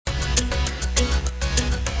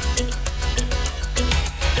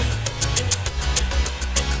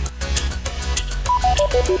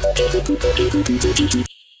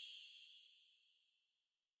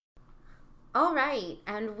All right,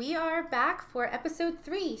 and we are back for episode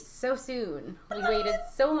 3 so soon. We waited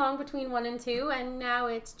so long between 1 and 2, and now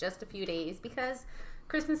it's just a few days because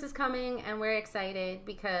Christmas is coming and we're excited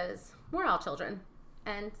because we're all children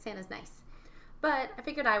and Santa's nice. But I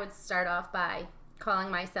figured I would start off by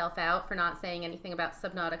calling myself out for not saying anything about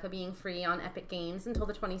Subnautica being free on Epic Games until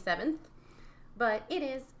the 27th. But it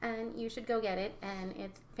is, and you should go get it, and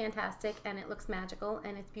it's fantastic, and it looks magical,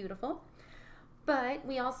 and it's beautiful. But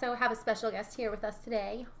we also have a special guest here with us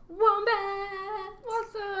today, Wombat!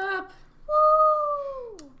 What's up?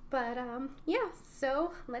 Woo! But, yeah,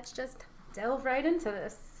 so let's just delve right into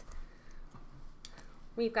this.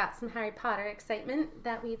 We've got some Harry Potter excitement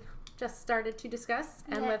that we've just started to discuss,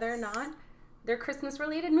 and whether or not they're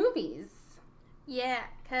Christmas-related movies. Yeah,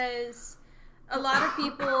 because a lot of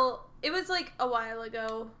people, it was like a while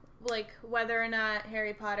ago, like whether or not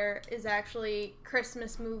Harry Potter is actually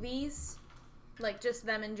Christmas movies. Like, just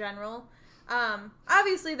them in general.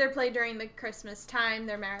 Obviously, they're played during the Christmas time.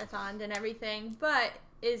 They're marathoned and everything. But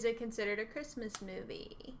is it considered a Christmas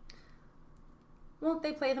movie? Well,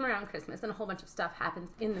 they play them around Christmas, and a whole bunch of stuff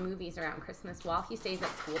happens in the movies around Christmas while he stays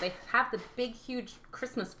at school. They have the big, huge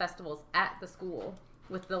Christmas festivals at the school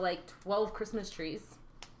with the, 12 Christmas trees.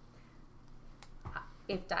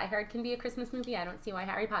 If Die Hard can be a Christmas movie, I don't see why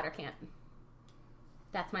Harry Potter can't.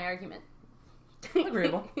 That's my argument.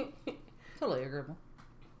 Agreeable. Totally agreeable.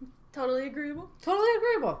 Totally agreeable? Totally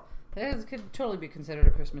agreeable. It could totally be considered a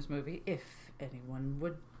Christmas movie if anyone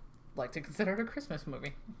would like to consider it a Christmas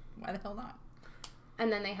movie. Why the hell not?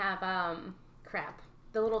 And then they have,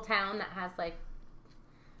 the little town that has,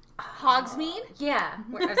 Hogsmeade? Yeah. I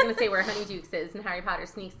was going to say where Honeydukes is, and Harry Potter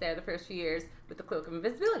sneaks there the first few years with the Cloak of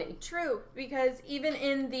Invisibility. True, because even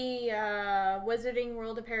in the Wizarding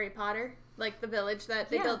World of Harry Potter, like the village that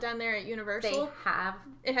they built down there at Universal,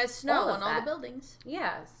 it has snow on all the buildings.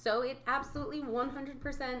 Yeah, so it absolutely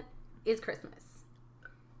 100% is Christmas.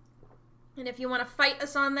 And if you want to fight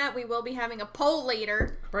us on that, we will be having a poll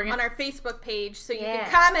later on our Facebook page, so you can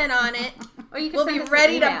comment on it. Or you can we'll be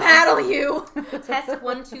ready to battle you.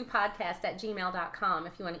 Test12podcast@gmail.com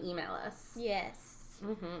if you want to email us. Yes.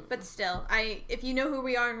 Mm-hmm. But still, if you know who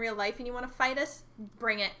we are in real life and you want to fight us,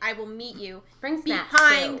 bring it. I will meet you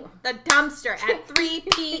behind the dumpster at 3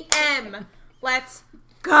 p.m. Let's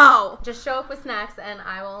go. Just show up with snacks and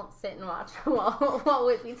I will sit and watch while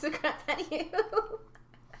Whit beats the crap out of you.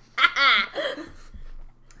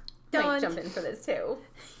 Might jump in for this too.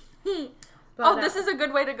 But, this is a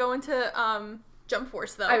good way to go into Jump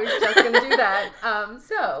Force, though. I was just going to do that.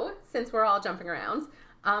 So, since we're all jumping around,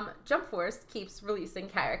 Jump Force keeps releasing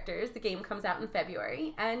characters. The game comes out in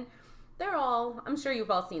February, and they're all, I'm sure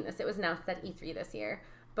you've all seen this, it was announced at E3 this year,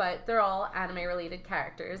 but they're all anime-related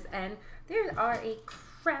characters, and there are a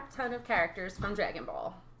crap ton of characters from Dragon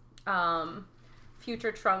Ball.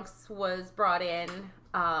 Future Trunks was brought in.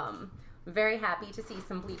 Very happy to see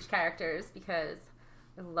some Bleach characters because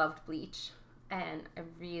I loved Bleach, and I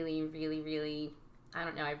really, really, really,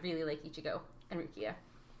 I really like Ichigo and Rukia.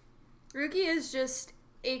 Rukia is just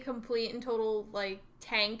a complete and total,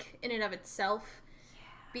 tank in and of itself,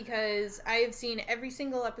 because I have seen every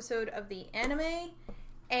single episode of the anime,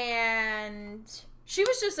 and she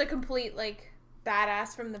was just a complete,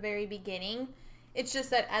 badass from the very beginning. It's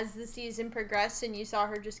just that as the season progressed and you saw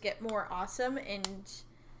her just get more awesome and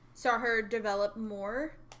saw her develop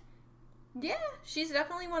more, yeah, she's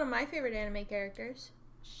definitely one of my favorite anime characters.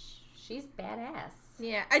 She's badass.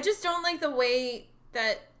 Yeah, I just don't like the way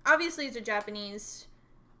that, obviously it's a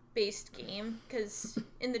Japanese-based game, because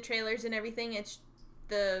in the trailers and everything, it's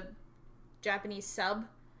the Japanese sub.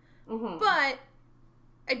 Mm-hmm. But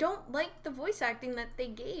I don't like the voice acting that they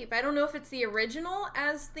gave. I don't know if it's the original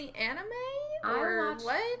as the anime, or I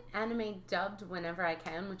watch anime dubbed whenever I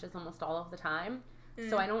can, which is almost all of the time.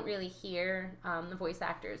 So I don't really hear the voice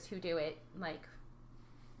actors who do it,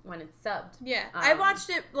 when it's subbed. Yeah, I watched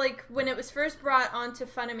it, when it was first brought onto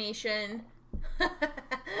Funimation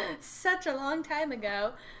such a long time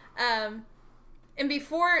ago. And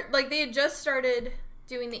before, they had just started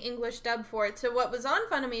doing the English dub for it. So what was on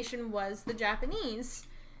Funimation was the Japanese.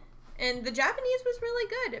 And the Japanese was really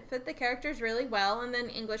good. It fit the characters really well. And then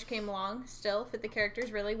English came along, still fit the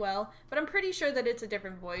characters really well. But I'm pretty sure that it's a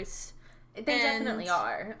different voice. They definitely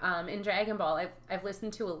are. In Dragon Ball, I've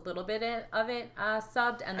listened to a little bit of it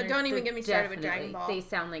subbed, and don't even get me started with Dragon Ball. They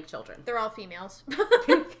sound like children. They're all females.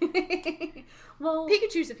 Well,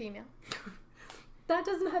 Pikachu's a female. That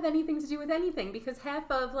doesn't have anything to do with anything, because half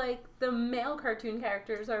of the male cartoon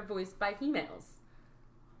characters are voiced by females.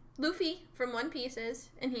 Luffy from One Piece is,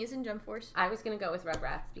 and he's in Jump Force. I was gonna go with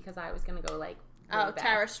Rugrats because I was gonna go like. Oh,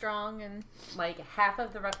 Tara Strong and like half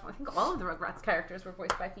of the I think all of the Rugrats characters were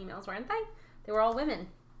voiced by females, weren't they? They were all women.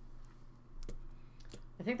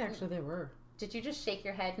 I think actually they were. Did you just shake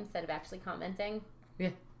your head instead of actually commenting? Yeah.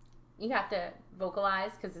 You have to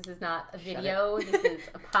vocalize because this is not a video. This is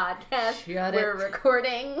a podcast. We're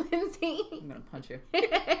recording, Lindsay. I'm gonna punch you.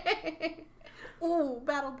 ooh,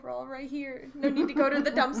 battle brawl right here. No need to go to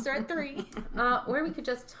the dumpster at 3. Or we could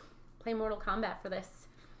just play Mortal Kombat for this.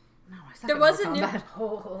 No, there was a new.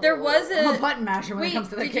 There was a. I'm a button masher when it comes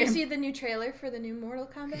to the game. Did you see the new trailer for the new Mortal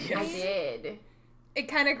Kombat? Yes. I did. It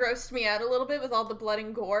kind of grossed me out a little bit with all the blood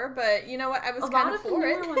and gore, but you know what? I was kind of for it. A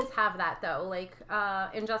lot of the newer ones have that though. Like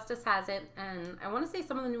Injustice has it, and I want to say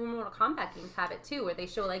some of the newer Mortal Kombat games have it too, where they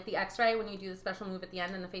show like the X-ray when you do the special move at the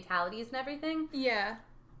end and the fatalities and everything. Yeah.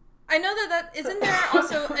 I know that isn't there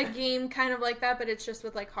also a game kind of like that, but it's just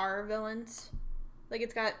with like horror villains. Like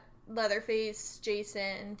it's got Leatherface,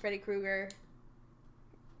 Jason, Freddy Krueger.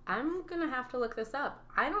 I'm gonna have to look this up.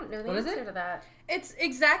 I don't know the answer to that. It's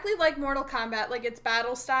exactly like Mortal Kombat, like it's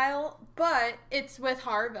battle style, but it's with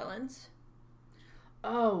horror villains.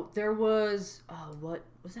 Oh, there was what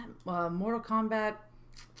was that? Mortal Kombat.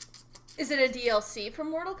 Is it a DLC from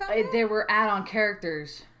Mortal Kombat? There were add-on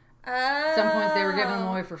characters. At some points they were giving them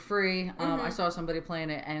away for free. I saw somebody playing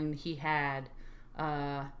it, and he had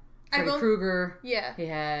Freddy Krueger. Yeah. He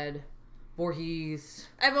had Voorhees.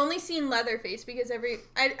 I've only seen Leatherface because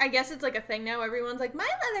I guess it's like a thing now. Everyone's like, my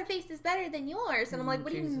Leatherface is better than yours. And I'm like,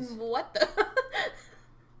 what Jesus. Do you mean, what the?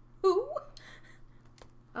 Who?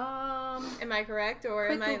 Am I correct? Or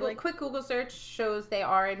am I like... Quick Google search shows they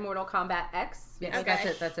are in Mortal Kombat X. Yes,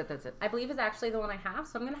 okay. That's it. I believe is actually the one I have.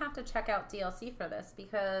 So I'm going to have to check out DLC for this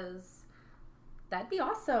because that'd be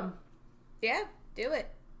awesome. Yeah, do it.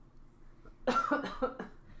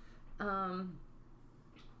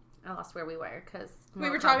 I lost where we were because we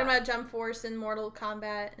were talking about Jump Force and Mortal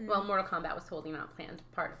Kombat. And... Well, Mortal Kombat was totally not planned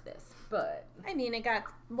part of this, but I mean, it got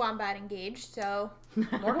Wombat engaged, so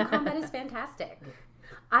Mortal Kombat is fantastic.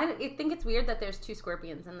 I think it's weird that there's 2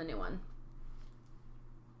 scorpions in the new one.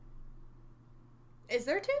 Is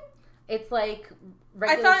there 2? It's like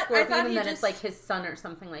regular scorpion, and then just... it's like his son or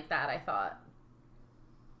something like that. I thought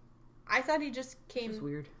he just came. It's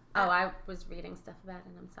weird. Oh, I was reading stuff about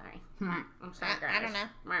it. I'm sorry. I'm sorry, guys. I don't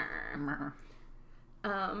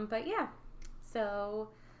know. But yeah. So,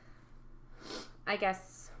 I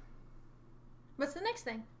guess. What's the next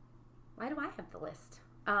thing? Why do I have the list?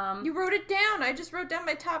 You wrote it down. I just wrote down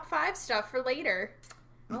my top 5 stuff for later.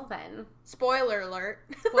 Well then. Spoiler alert.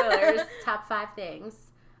 Spoilers. Top 5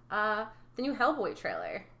 things. The new Hellboy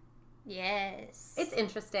trailer. Yes. It's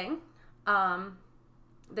interesting.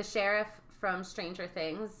 The sheriff from Stranger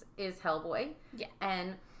Things is Hellboy. Yeah.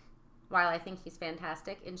 And while I think he's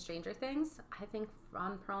fantastic in Stranger Things, I think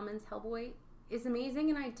Ron Perlman's Hellboy is amazing,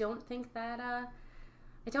 and I don't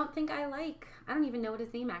even know what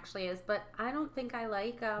his name actually is, but I don't think I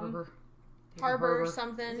like Harbor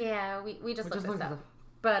something. Yeah, we just looked this up.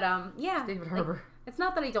 But yeah. David Harbour. It's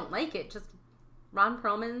not that I don't like it, just Ron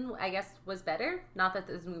Perlman, I guess, was better. Not that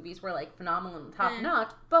those movies were like phenomenal and top notch,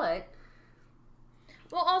 but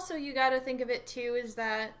well, also, you gotta think of it, too, is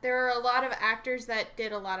that there are a lot of actors that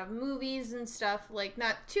did a lot of movies and stuff, like,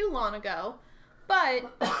 not too long ago,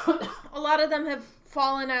 but a lot of them have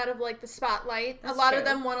fallen out of, like, the spotlight. That's a lot true. of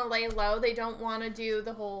them want to lay low. They don't want to do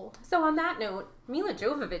the whole... So, on that note, Mila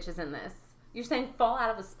Jovovich is in this. You're saying fall out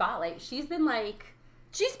of the spotlight. She's been, like...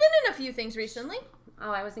 She's been in a few things recently.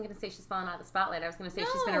 Oh, I wasn't going to say she's fallen out of the spotlight. I was going to say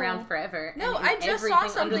she's been around forever. No, and I just saw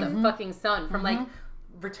something. Under the fucking sun. From, like...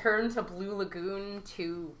 Return to Blue Lagoon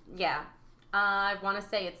to, yeah. I want to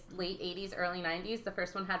say it's late 80s, early 90s. The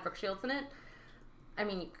first one had Brooke Shields in it. I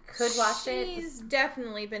mean, you could watch it. She's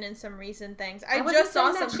definitely been in some recent things. I just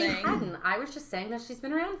saw something. She hadn't. I was just saying that she's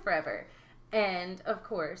been around forever. And, of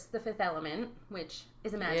course, The Fifth Element, which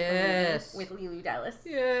is a magical movie with Leeloo Dallas.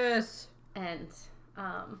 Yes. And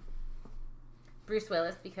Bruce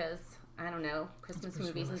Willis, because, I don't know, Christmas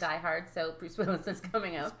movies and Die Hard, so Bruce Willis is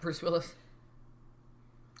coming out. It's Bruce Willis.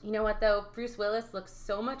 You know what, though? Bruce Willis looks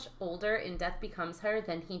so much older in Death Becomes Her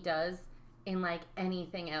than he does in, like,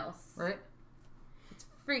 anything else. Right? It's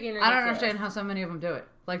freaking ridiculous. I don't understand how so many of them do it.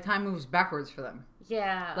 Like, time moves backwards for them.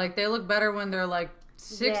 Yeah. Like, they look better when they're, like,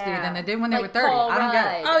 60 than they did when like they were 30. Paul I don't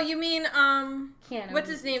get it. Oh, you mean, what's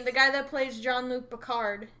his Reeves. name? The guy that plays Jean-Luc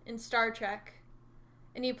Picard in Star Trek.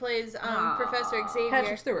 And he plays, Professor Xavier.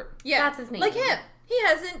 Patrick Stewart. Yeah. That's his name. Like him. He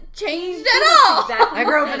hasn't changed at all. Exactly I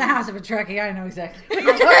grew up in the house of a Trekkie. I know exactly.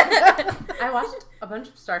 I watched a bunch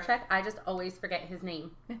of Star Trek. I just always forget his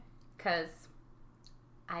name. Because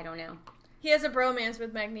I don't know. He has a bromance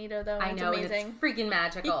with Magneto, though. I know, it's amazing. It's freaking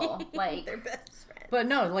magical. Like they're best friends. But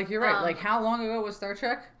no, like you're right. Like how long ago was Star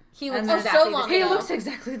Trek? He looks so long He ago. looks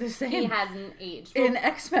exactly the same. He hasn't aged. In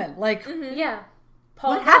X-Men. Like, yeah.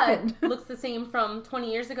 Paul What happened? Rudd looks the same from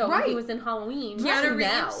 20 years ago when he was in Halloween. Keanu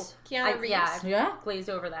Now. Reeves. Keanu Reeves. Yeah. Glazed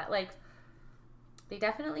over that. Like, they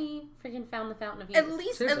definitely freaking found the fountain of youth. At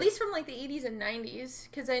least from like the 80s and 90s,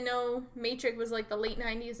 because I know Matrix was like the late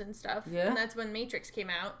 90s and stuff. Yeah. And that's when Matrix came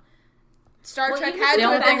out. Star Trek even had The to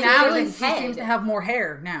only have thing been now Bill is he and seems Ted. to have more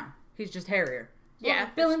hair now. He's just hairier. Yeah.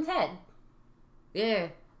 Bill and Ted. Yeah.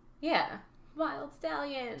 Yeah. Wild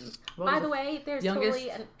Stallions. What By was the the way, there's youngest? totally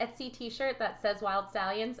an Etsy t-shirt that says Wild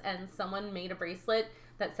Stallions, and someone made a bracelet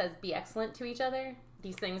that says be excellent to each other.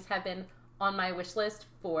 These things have been on my wish list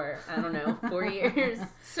for, I don't know, 4 years.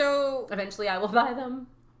 So Eventually I will buy them.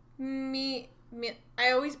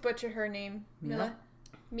 I always butcher her name. Mila?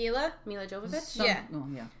 Mila? Mila Jovovich? Yeah. Oh,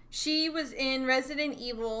 yeah. She was in Resident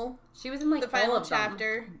Evil, She was in like the all final of them.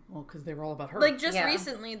 chapter. Well, because they were all about her. Like just Yeah.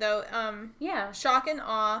 recently though, Yeah. Shock and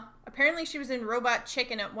Awe. Apparently she was in Robot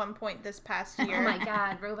Chicken at one point this past year. Oh my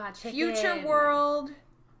god, Robot Chicken. Future World,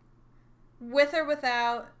 With or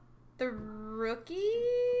Without, The Rookies?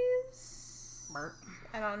 Burp.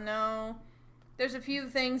 I don't know. There's a few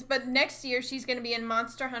things, but next year she's going to be in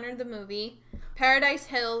Monster Hunter the movie, Paradise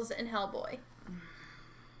Hills, and Hellboy.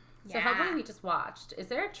 So Hellboy we just watched. Is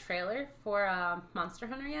there a trailer for Monster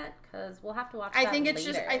Hunter yet? Because we'll have to watch I that think it's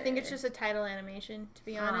later. just a title animation, to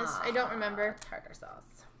be honest. I don't remember. Tartar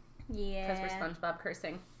sauce. Yeah. Because we're SpongeBob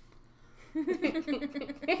cursing.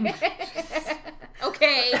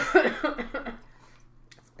 Okay.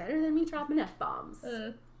 It's better than me dropping F-bombs.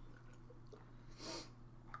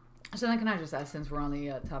 So then can I just ask, since we're on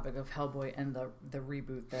the topic of Hellboy and the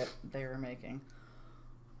reboot that they are making,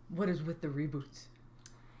 what is with the reboots?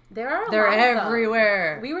 There are a They're lot of them.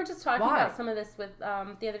 everywhere. We were just talking Why? about some of this with the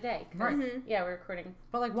other day. 'Cause, Right. Yeah, we're recording.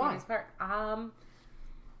 But like, why? Davies Park.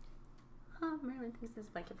 Marilyn thinks this is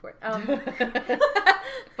blanket for it.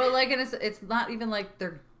 But like, and it's not even like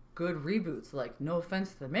they're good reboots. Like, no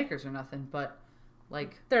offense to the makers or nothing, but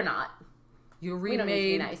like They're not. you We don't need to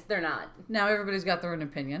be remade. nice. They're not. Now everybody's got their own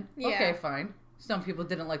opinion. Yeah. Okay, fine. Some people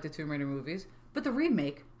didn't like the Tomb Raider movies, but the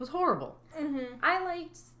remake was horrible. I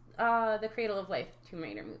liked the Cradle of Life Tomb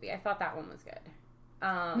Raider movie. I thought that one was good.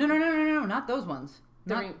 No, not those ones.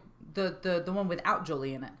 The Not the one without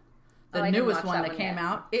Jolie in it. The I didn't newest watch one that that one came yet.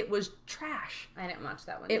 out, it was trash. I didn't watch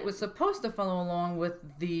that one. It yet. was supposed to follow along with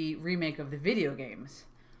the remake of the video games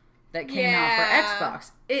that came out Yeah. for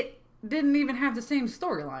Xbox. It didn't even have the same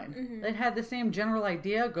storyline. It had the same general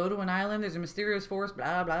idea: go to an island, there's a mysterious force,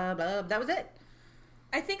 blah blah blah. That was it.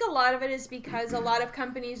 I think a lot of it is because a lot of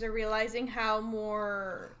companies are realizing how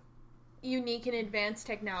more unique and advanced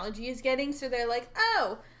technology is getting. So they're like,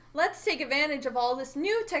 oh, let's take advantage of all this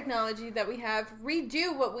new technology that we have,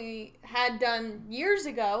 redo what we had done years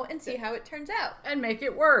ago, and see how it turns out. And make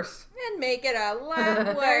it worse. And make it a lot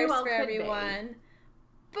Very worse well for could be. everyone.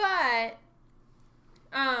 But,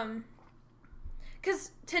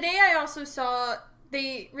 because today I also saw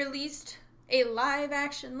they released a live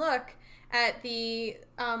action look at the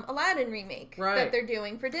Aladdin remake Right. that they're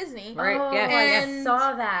doing for Disney. Right, Oh, yeah, I and-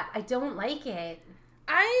 saw that. I don't like it.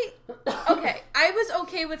 I was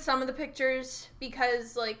okay with some of the pictures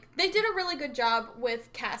because like they did a really good job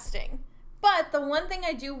with casting. But the one thing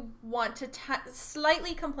I do want to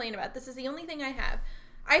slightly complain about, this is the only thing I have.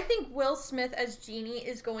 I think Will Smith as Genie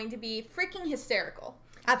is going to be freaking hysterical.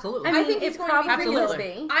 Absolutely. I mean, think he's it going to be probably will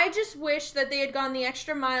Absolutely. be. I just wish that they had gone the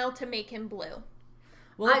extra mile to make him blue.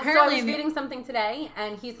 well, So I apparently, was reading something today,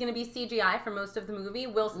 and he's going to be CGI for most of the movie.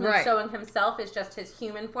 Will Smith Right. showing himself is just his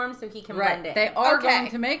human form, so he can right, blend in. they are Okay.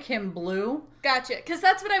 going to make him blue. Gotcha. Because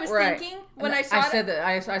that's what I was Right. thinking when And I saw said that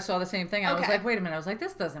I saw the same thing. I was Okay. like, wait a minute. I was like,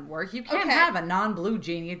 this doesn't work. You can't Okay. have a non-blue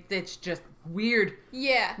genie. It's just weird.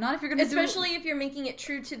 Yeah. Not if you're going to Especially if you're making it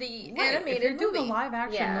true to the Right, animated if you're doing movie. a live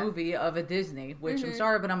action Yeah. movie of a Disney, which I'm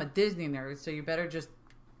sorry, but I'm a Disney nerd, so you better just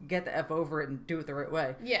get the F over it and do it the right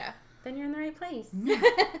way. Yeah. Then you're in the right place.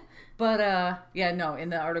 But yeah, no. In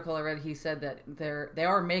the article I read, he said that they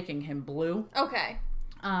are making him blue. Okay.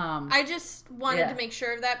 I I just wanted Yeah. to make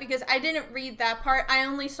sure of that because I didn't read that part. I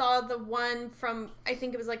only saw the one from, I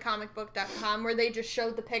think it was like comicbook.com where they just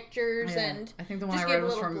showed the pictures and I think the one just I gave read a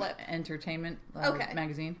was little from blip. Entertainment Okay.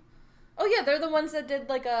 magazine. Oh yeah, they're the ones that did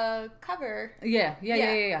like a cover. Yeah.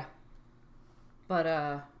 But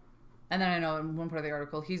and then I know in one part of the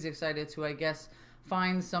article, he's excited to, I guess,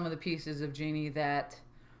 find some of the pieces of Genie that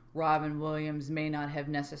Robin Williams may not have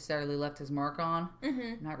necessarily left his mark on.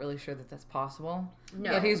 Mm-hmm. Not really sure that that's possible.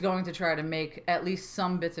 No. But he's going to try to make at least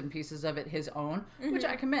some bits and pieces of it his own, which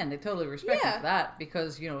I commend. I totally respect him for that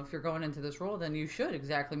because, you know, if you're going into this role, then you should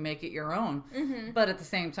exactly make it your own. But at the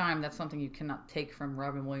same time, that's something you cannot take from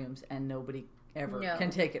Robin Williams, and nobody ever can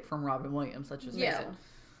take it from Robin Williams. Let's just face it.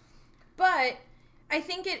 But I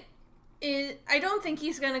think I don't think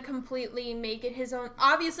he's going to completely make it his own.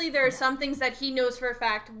 Obviously, there are some things that he knows for a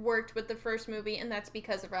fact worked with the first movie, and that's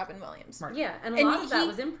because of Robin Williams. Right. Yeah, and a lot of that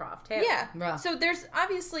was improv, too. Yeah. So there's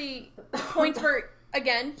obviously points where,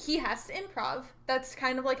 again, he has to improv. That's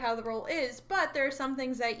kind of like how the role is, but there are some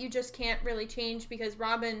things that you just can't really change because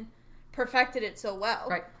Robin perfected it so well.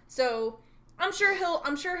 Right. So I'm sure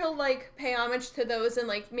he'll like pay homage to those and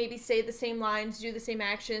like maybe say the same lines, do the same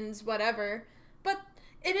actions, whatever. But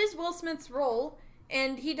it is Will Smith's role,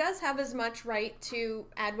 and he does have as much right to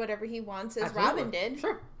add whatever he wants as Robin did.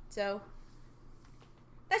 Sure. So,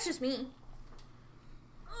 that's just me.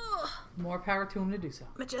 Ugh. More power to him to do so.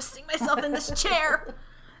 I'm adjusting myself in this chair.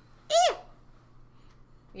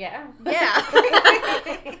 Yeah. Yeah.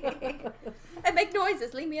 I make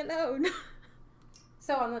noises. Leave me alone.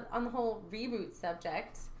 So on the whole reboot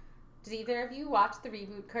subject, did either of you watch the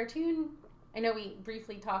reboot cartoon? I know we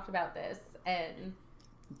briefly talked about this and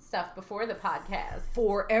stuff before the podcast.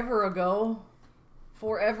 Forever ago.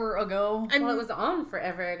 Well, it was on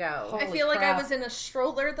forever ago. Holy I feel like crap. I was in a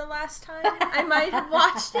stroller the last time I might have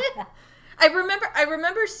watched it. I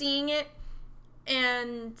remember seeing it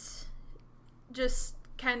and just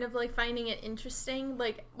kind of like finding it interesting.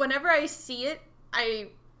 Like whenever I see it, I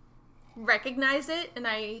recognize it and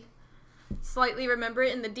I slightly remember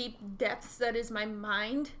it in the deep depths that is my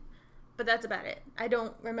mind. But that's about it. I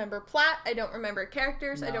don't remember plot. I don't remember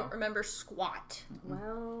characters. No. I don't remember squat.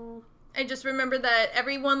 Well, I just remember that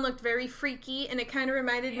everyone looked very freaky, and it kind of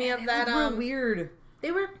reminded me of that. Real weird.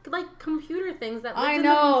 they were like computer things that lived I in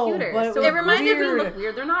know, the computer. but it So was it reminded me weird. look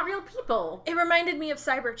weird. They're not real people. It reminded me of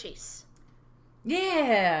Cyber Chase.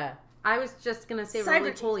 Yeah. I was just gonna say Cyber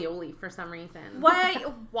Roly Poly Oly for some reason. Why?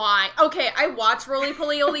 Why? Okay, I watch Roly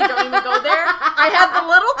Poly Oly. Don't even go there. I had the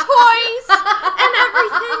little toys and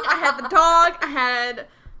everything. I had the dog. I had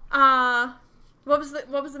what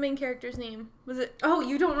was the main character's name? Was it? Oh,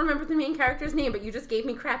 you don't remember the main character's name, but you just gave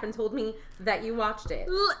me crap and told me that you watched it.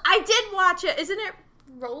 I did watch it. Isn't it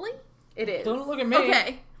Roly? It is. Don't look at me.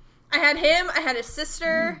 Okay. I had him. I had his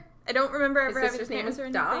sister. I don't remember His ever having sister's name parents is or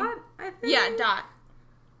anything. Dot, I think? Yeah, Dot.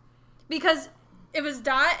 Because it was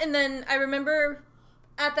Dot, and then I remember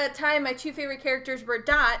at that time my two favorite characters were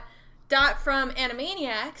Dot from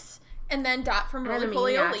Animaniacs, and then Dot from Roly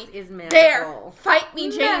Poly Oly. Animaniacs is magical. There! Fight me,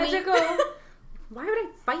 Jamie! Magical. Why would I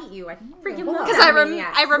fight you? I freaking love Because I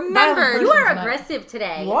Animaniacs. remember. You are tonight. aggressive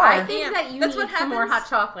today. You are. I think Yeah, that you that's need what some more hot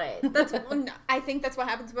happens. chocolate. I think that's what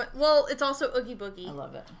happens. But well, it's also Oogie Boogie. I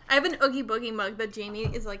love it. I have an Oogie Boogie mug that Jamie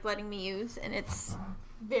is like letting me use, and it's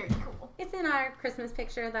very cool. It's in our Christmas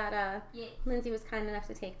picture that Yes. Lindsay was kind enough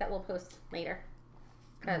to take that we'll post later.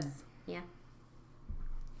 Because, yeah.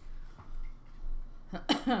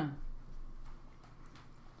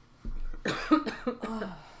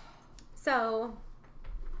 So,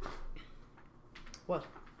 What?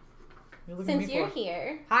 You're looking at since me you're for?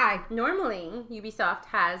 here, Hi. normally Ubisoft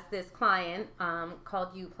has this client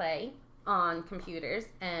called Uplay on computers,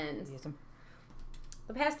 and Yes,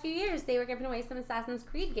 the past few years they were giving away some Assassin's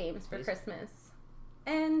Creed games for Yes. Christmas.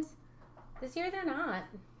 And this year they're not.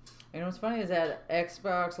 You know what's funny is that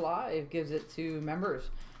Xbox Live gives it to members.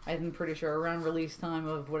 I'm pretty sure around release time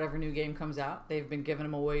of whatever new game comes out, they've been giving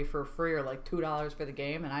them away for free or like $2 for the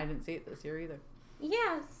game, and I didn't see it this year either.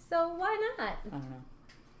 Yeah, so why not? I don't know.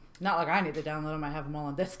 Not like I need to download them. I have them all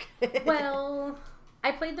on disc. Well,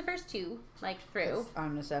 I played the first two, like, through.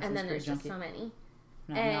 I'm an Assassin's And then Creed there's just junkie. so many.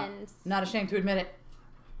 No, and not ashamed to admit it.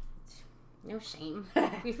 no shame.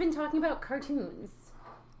 We've been talking about cartoons.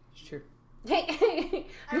 It's true. Hey,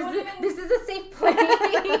 I won't even- this is a safe place.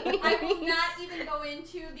 I will not even go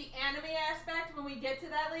into the anime aspect. When we get to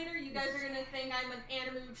that later, you guys are going to think I'm an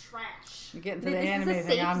anime trash. You get into the This anime is a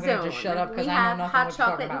thing, safe I'm going to zone. just shut up because We I know have nothing hot what you're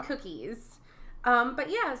talking chocolate and about. cookies. But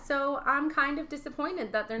yeah, so I'm kind of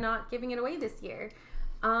disappointed that they're not giving it away this year.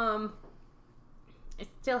 I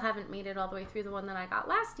still haven't made it all the way through the one that I got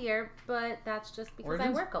last year, but that's just because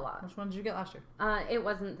Origins? I work a lot. Which one did you get last year? It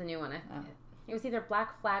wasn't the new one. Oh. It was either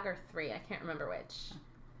Black Flag or 3. I can't remember which.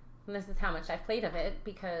 And this is how much I've played of it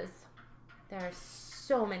because there are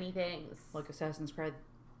so many things. Like Assassin's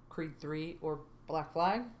Creed 3 or Black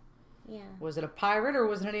Flag? Yeah. Was it a pirate or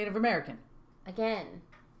was it a Native American? Again,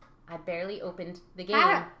 I barely opened the game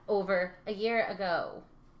Ah. over a year ago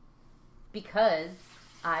because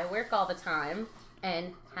I work all the time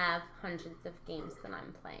and have hundreds of games that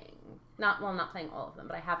I'm playing. Not playing all of them,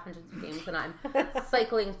 but I have hundreds of games that I'm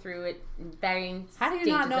cycling through at varying stages. How do you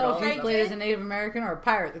not know if you played as a Native American or a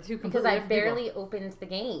pirate? The two completely Because I different barely people. opened the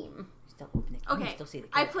game. You still open it. Okay, You still see the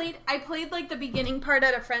I character. played like the beginning part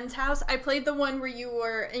at a friend's house. I played the one where you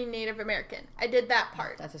were a Native American. I did that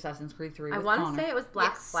part. That's Assassin's Creed 3 I with want Connor. to say it was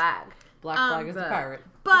Black Yes. Flag. Black Flag is the but- pirate.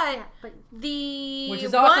 But But the Which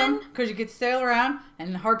is one... awesome, because you get to sail around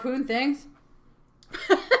and harpoon things.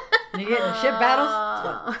 And you get in ship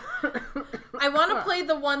battles. It's fun. I want to play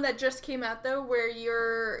the one that just came out, though, where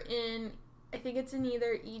you're in... I think it's in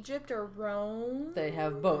either Egypt or Rome. They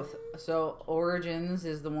have both. So Origins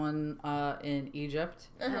is the one in Egypt.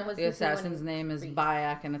 Uh-huh. The assassin's name is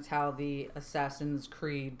Bayek, and it's how the Assassin's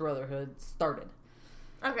Creed Brotherhood started.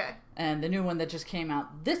 Okay. And the new one that just came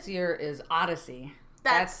out this year is Odyssey.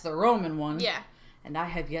 That's the Roman one. Yeah. And I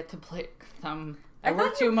have yet to play I I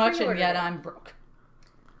work thought too you much, and pre-ordered yet it. I'm broke.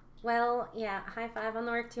 Well, yeah, high five on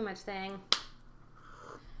the work too much thing.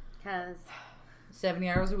 Because 70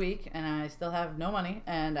 hours a week, and I still have no money,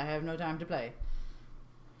 and I have no time to play.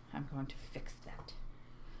 I'm going to fix that.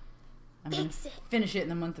 I'm going to finish it in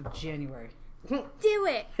the month of January. Do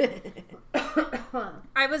it.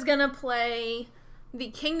 I was going to play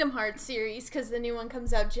the Kingdom Hearts series because the new one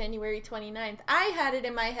comes out January 29th. I had it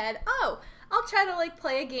in my head, I'll try to, like,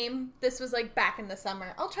 play a game. This was, like, back in the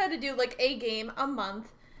summer. I'll try to do, like, a game a month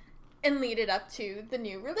and lead it up to the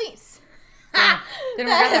new release. Didn't That work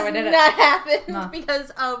out that way, has did it? not happened No. because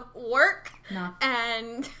of work No.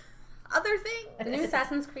 and other things. the new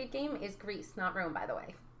Assassin's Creed game is Greece, not Rome, by the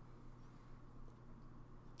way.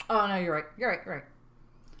 Oh, no, you're right. You're right.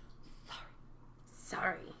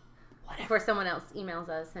 Sorry. Whatever. Before someone else emails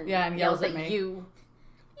us and yells at at me. you.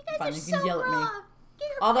 You guys Fine, are you so can yell at me. wrong. Get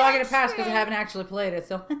your Although I get a facts pass because I straight. haven't actually played it,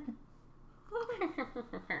 so...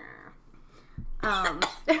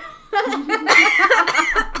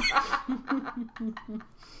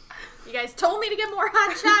 You guys told me to get more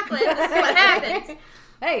hot chocolate. This is what happens.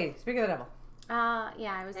 Hey, speak of the devil.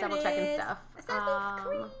 Yeah, I was There double it checking is. stuff.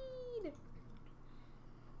 Assassin's Creed.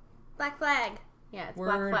 Black Flag. Yeah, it's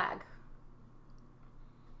Word. Black Flag.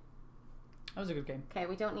 That was a good game. Okay,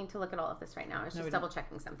 we don't need to look at all of this right now. I was No, just we don't. double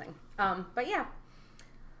checking something. But yeah.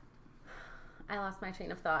 I lost my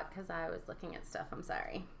train of thought because I was looking at stuff. I'm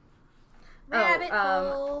sorry. Rabbit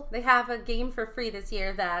hole. They have a game for free this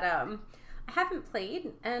year that I haven't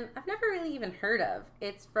played and I've never really even heard of.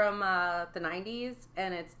 It's from the 90s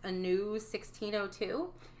and it's a new 1602.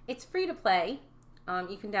 It's free to play.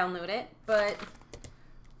 You can download it, but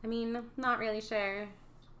I mean, I'm not really sure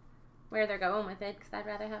where they're going with it because I'd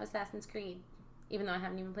rather have Assassin's Creed, even though I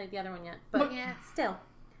haven't even played the other one yet. But Yeah. still.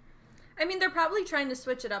 I mean, they're probably trying to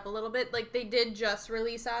switch it up a little bit. Like, they did just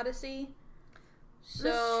release Odyssey. So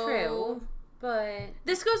That's true. But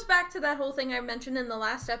this goes back to that whole thing I mentioned in the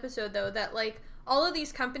last episode, though, that, like, all of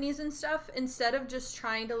these companies and stuff, instead of just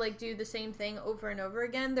trying to, like, do the same thing over and over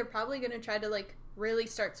again, they're probably going to try to, like, really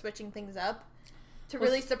start switching things up to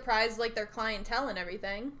really surprise, like, their clientele and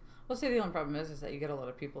everything. Well, see, the only problem is that you get a lot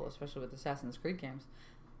of people, especially with Assassin's Creed games,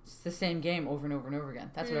 it's the same game over and over and over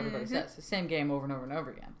again. That's what everybody says. The same game over and over and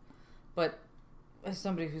over again. But as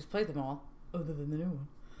somebody who's played them all, other than the new one,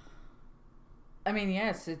 I mean,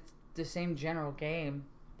 yes, it's the same general game,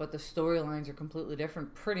 but the storylines are completely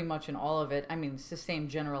different pretty much in all of it. I mean, it's the same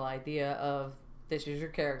general idea of this is your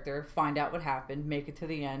character, find out what happened, make it to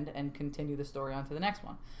the end, and continue the story on to the next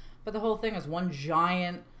one. But the whole thing is one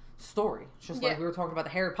giant story. It's just like we were talking about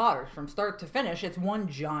the Harry Potter. From start to finish, it's one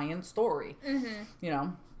giant story. Mm-hmm. You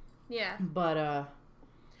know? Yeah. But,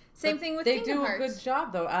 Same thing with they Kingdom do a Hearts. good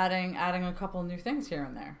job, though, adding a couple new things here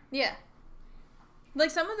and there. Yeah. Like,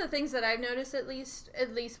 some of the things that I've noticed, at least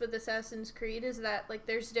with Assassin's Creed, is that, like,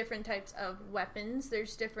 there's different types of weapons.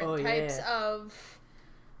 There's different types of...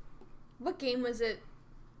 What game was it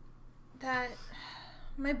that...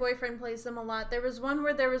 My boyfriend plays them a lot. There was one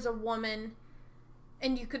where there was a woman,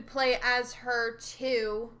 and you could play as her,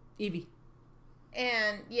 too. Evie.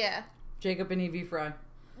 And, yeah. Jacob and Evie Fry.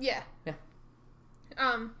 Yeah. Yeah.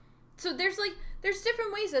 So there's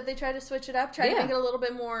different ways that they try to switch it up, try to make it a little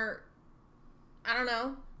bit more, I don't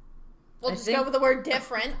know. We'll just go with the word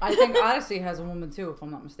different. I think Odyssey has a woman too, if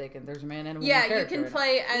I'm not mistaken. There's a man and a woman character. Yeah, you can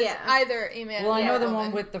play as either a man Well, or I know a the woman.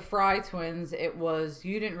 one with the Fry twins, it was,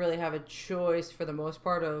 you didn't really have a choice for the most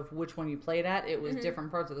part of which one you played at. It was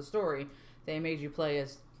different parts of the story. They made you play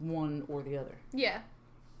as one or the other. Yeah.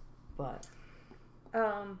 But. Shit,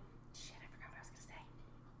 I forgot what I was going to say.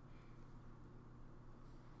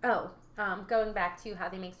 Oh, going back to how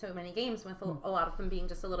they make so many games with a lot of them being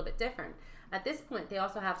just a little bit different. At this point, they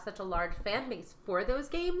also have such a large fan base for those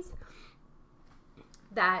games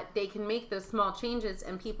that they can make those small changes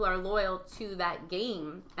and people are loyal to that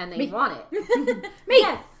game and they want it. Me!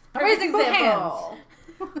 Yes! Perfect example.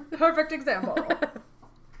 Perfect example.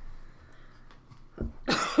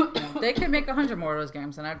 They could make 100 more of those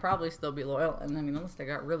games and I'd probably still be loyal. And I mean, unless they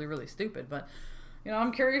got really, really stupid. But, you know,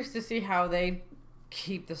 I'm curious to see how they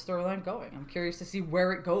keep the storyline going. I'm curious to see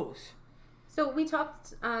where it goes. So we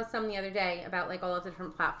talked some the other day about like all of the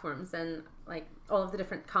different platforms and like all of the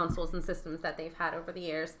different consoles and systems that they've had over the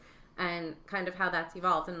years and kind of how that's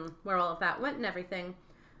evolved and where all of that went and everything.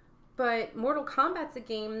 But Mortal Kombat's a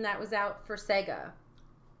game that was out for Sega.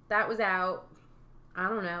 That was out, I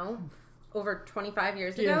don't know, over 25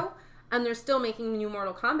 years ago. And they're still making new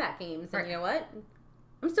Mortal Kombat games. And you know what?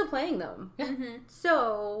 I'm still playing them. Mm-hmm.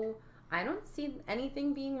 So I don't see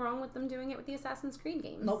anything being wrong with them doing it with the Assassin's Creed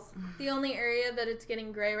games. Nope. The only area that it's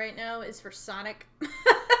getting gray right now is for Sonic.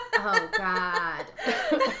 Oh, God.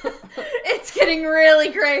 It's getting really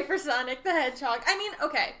gray for Sonic the Hedgehog. I mean,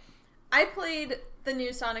 okay. I played the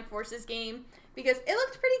new Sonic Forces game because it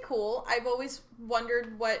looked pretty cool. I've always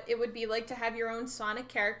wondered what it would be like to have your own Sonic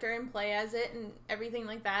character and play as it and everything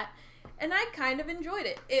like that. And I kind of enjoyed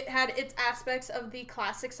it. It had its aspects of the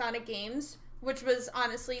classic Sonic games, which was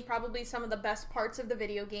honestly probably some of the best parts of the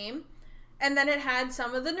video game. And then it had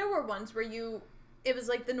some of the newer ones where it was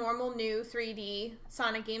like the normal new 3D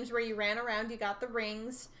Sonic games where you ran around, you got the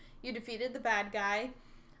rings, you defeated the bad guy.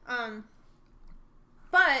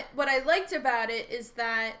 But what I liked about it is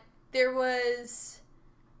that there was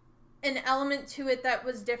an element to it that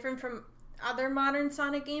was different from other modern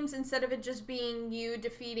Sonic games. Instead of it just being you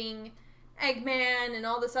defeating Eggman and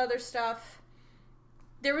all this other stuff,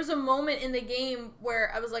 there was a moment in the game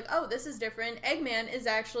where I was like, oh, this is different. Eggman is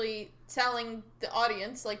actually telling the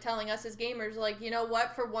audience, like telling us as gamers, like, you know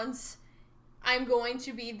what, for once I'm going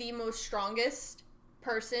to be the most strongest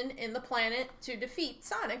person in the planet to defeat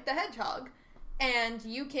Sonic the Hedgehog, and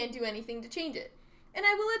you can't do anything to change it. And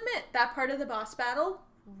I will admit, that part of the boss battle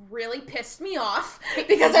really pissed me off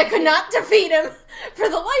because I could not defeat him for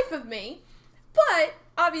the life of me. But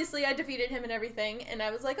obviously I defeated him and everything, and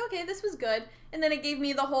I was like, okay, this was good. And then it gave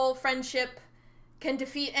me the whole friendship can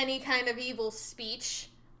defeat any kind of evil speech.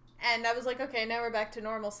 And I was like, okay, now we're back to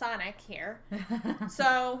normal Sonic here.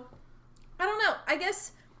 So, I don't know. I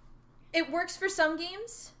guess it works for some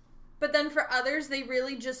games, but then for others, they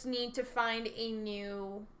really just need to find a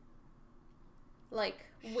new, like,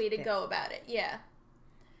 way to go about it. Yeah.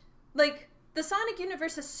 Like, the Sonic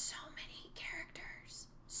universe has so many characters.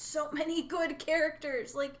 So many good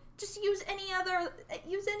characters. Like, just use any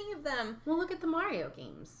of them. Well, look at the Mario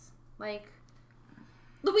games. Like,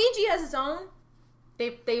 Luigi has his own.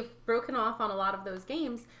 They've broken off on a lot of those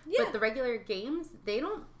games, but the regular games, they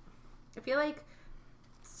don't. I feel like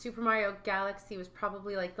Super Mario Galaxy was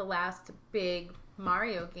probably like the last big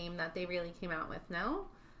Mario game that they really came out with. No,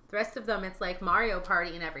 the rest of them, it's like Mario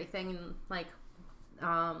Party and everything, and like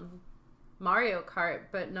Mario Kart,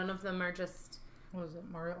 but none of them are just. What was it?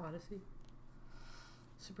 Mario Odyssey?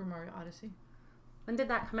 Super Mario Odyssey? When did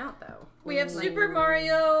that come out, though? We have Super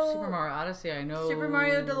Mario Odyssey, I know. Super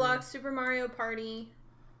Mario Deluxe, Super Mario Party.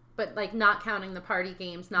 But, like, not counting the party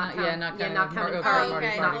games, not counting Mario Party,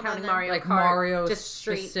 Kart, not counting Mario like Kart. Mario just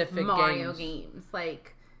straight specific Mario games.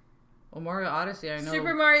 Like, well, Mario Odyssey, I know.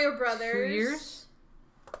 Super Mario Brothers. 2 years?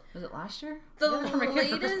 Was it last year? The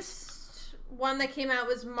latest one that came out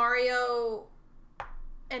was Mario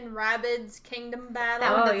and Rabbids Kingdom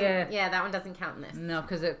Battle. Yeah, that one doesn't count in this. No,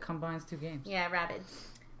 because it combines 2 games. Yeah,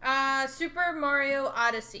 Rabbids. Super Mario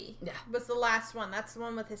Odyssey was the last one. That's the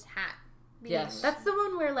one with his hat. Yes. That's the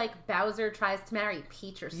one where, like, Bowser tries to marry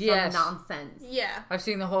Peach or some nonsense. Yeah. I've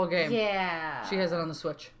seen the whole game. Yeah. She has it on the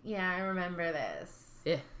Switch. Yeah, I remember this.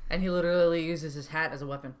 Yeah. And he literally uses his hat as a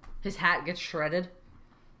weapon. His hat gets shredded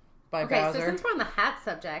by Bowser. Okay, so since we're on the hat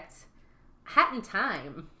subject, Hat in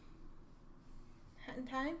Time. Hat in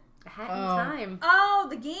Time? Hat in Time. Oh,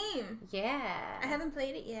 the game. Yeah. I haven't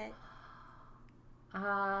played it yet.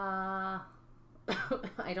 I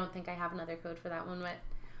don't think I have another code for that one, but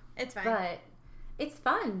it's fine. But it's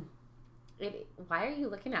fun. Why are you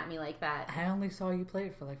looking at me like that? I only saw you play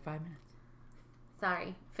it for like 5 minutes.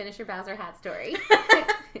 Sorry. Finish your Bowser hat story.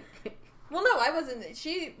 Well, no, I wasn't.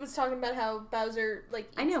 She was talking about how Bowser, like,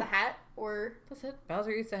 eats the hat, or... That's it.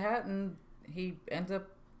 Bowser eats the hat, and he ends up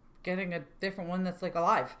getting a different one that's, like,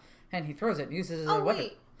 alive. And he throws it and uses it as a weapon.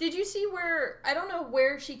 Wait. Did you see where... I don't know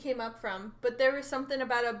where she came up from, but there was something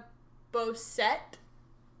about a Bowsette.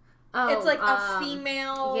 Oh, it's like a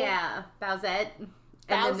female... Yeah, Bowsette.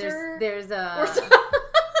 And Bowser? then there's a... Or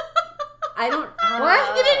I don't...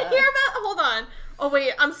 What? You didn't hear about... Hold on. Oh,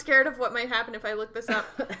 wait. I'm scared of what might happen if I look this up.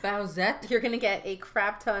 Bowsette? You're going to get a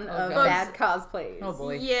crap ton of God. bad cosplays. Oh,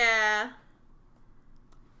 boy. Yeah.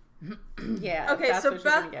 Yeah, Okay, that's so what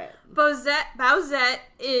you're going to get. Bowsette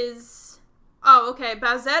is... Oh, okay.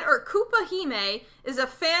 Bowsette, or Koopa Hime, is a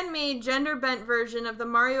fan-made, gender-bent version of the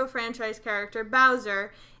Mario franchise character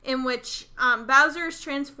Bowser, in which Bowser is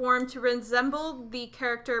transformed to resemble the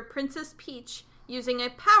character Princess Peach using a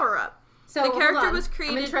power-up. So, the character hold on. was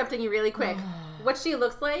created... I'm interrupting you really quick. What she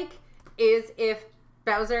looks like is if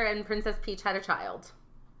Bowser and Princess Peach had a child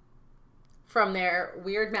from their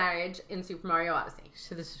weird marriage in Super Mario Odyssey.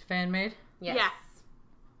 So this is fan made? Yes. Yeah.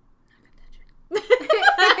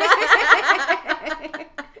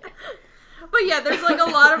 But yeah, there's like a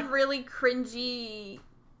lot of really cringy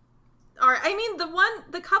art. I mean,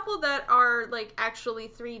 the couple that are like actually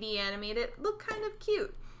 3D animated look kind of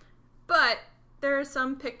cute. But there are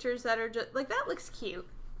some pictures that are just like, that looks cute.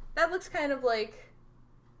 That looks kind of like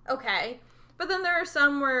okay. But then there are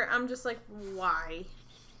some where I'm just like, why?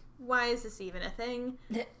 Why is this even a thing?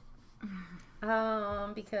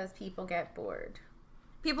 Because people get bored.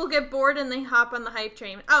 People get bored and they hop on the hype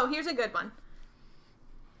train. Oh, here's a good one.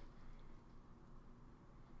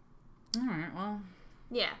 Alright, well.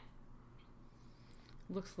 Yeah.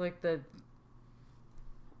 Looks like the...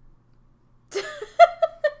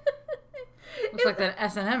 Looks like the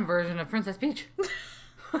S&M version of Princess Peach.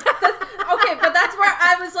 Okay, but that's where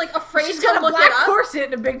I was like afraid She's to got a look black it up. corset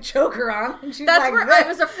and a big choker on. And she's That's like, where I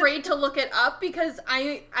was afraid to look it up because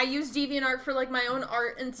I use DeviantArt for like my own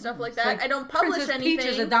art and stuff like that. like I don't publish Princess anything. Peach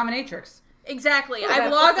is a dominatrix. Exactly. Well, I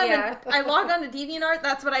log on yeah. to I log on to DeviantArt.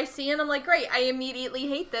 That's what I see, and I'm like, great. I immediately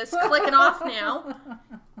hate this. Clicking off now.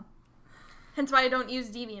 Hence why I don't use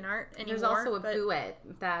DeviantArt anymore. There's also a but...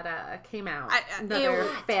 Boo-It that came out. ew. Another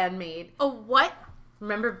fan made. Oh, what?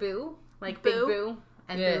 Remember Boo? Like Boo? Big Boo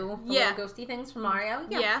and Yeah. Boo, the Yeah. little ghosty things from Mario?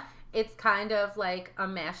 Yeah. It's kind of like a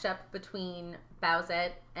mashup between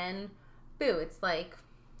Bowsette and Boo. It's like,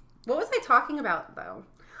 what was I talking about though?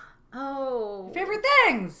 Oh, Favorite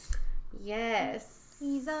things! yes.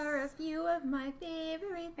 These are a few of my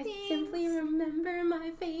favorite I things. simply remember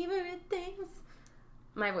my favorite things.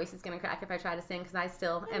 My voice is gonna crack if I try to sing because I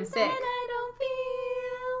still am sick. I don't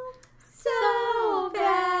feel so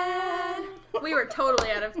bad. We were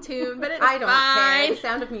totally out of tune, but it's I don't fine. care. The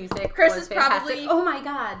Sound of Music Chris was is fantastic. probably- Oh my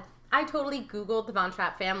god. I totally Googled the Von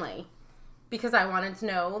Trapp family because I wanted to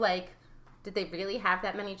know, like, did they really have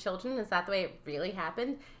that many children? Is that the way it really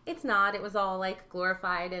happened? It's not. It was all, like,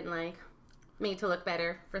 glorified and, like, made to look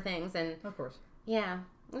better for things. And, Of course. yeah,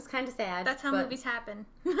 it was kind of sad. That's how but movies happen.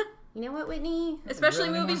 You know what, Whitney? Especially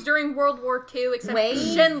Really movies not. during World War II, except Way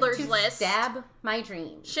Schindler's to List. stab my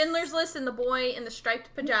dreams. Schindler's List and the boy in the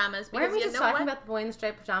striped pajamas. Because Weren't we you just know talking what? about the boy in the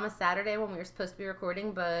striped pajamas Saturday when we were supposed to be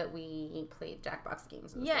recording, but we played Jackbox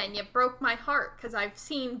games? Yeah, and you broke my heart because I've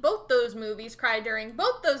seen both those movies, cried during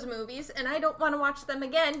both those movies, and I don't want to watch them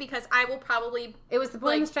again because I will probably... It was the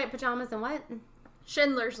boy in like- the striped pajamas and what?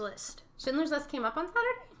 Schindler's List. Schindler's List came up on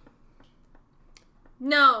Saturday?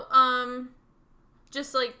 No,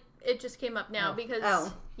 just like, it just came up now because...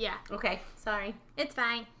 Oh. Yeah, Okay, sorry. it's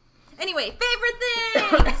fine. Anyway,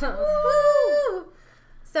 favorite thing! Woo!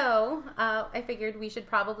 So, I figured we should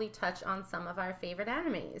probably touch on some of our favorite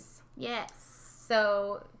animes. Yes.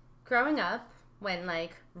 So, growing up, when,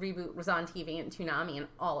 like, Reboot was on TV and Toonami and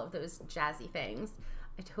all of those jazzy things,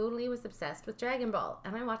 I totally was obsessed with Dragon Ball.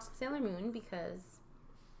 And I watched Sailor Moon because,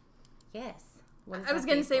 yes. What is I was my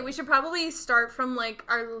going to say, favorite? we should probably start from, like,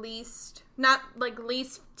 our least... Not, like,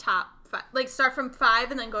 least top 5. Like, start from 5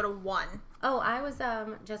 and then go to 1. Oh, I was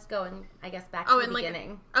just going, I guess, back Oh, to the and, like,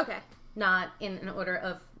 beginning. Okay. Not in an order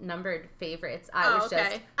of numbered favorites. I was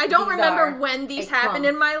just... I don't these remember are when these a happened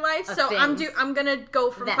clump in my life, of so I'm things gonna go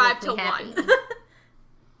from that 5 make to me happy. 1.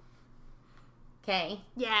 Okay?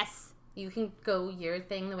 Yes. You can go your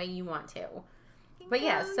thing the way you want to. But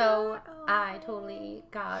yeah, so I totally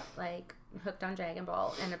got, like, hooked on Dragon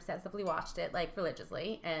Ball and obsessively watched it, like,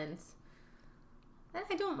 religiously. And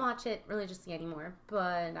I don't watch it religiously anymore,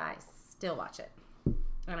 but I still watch it.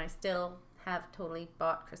 And I still have totally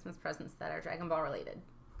bought Christmas presents that are Dragon Ball related.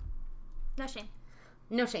 No shame.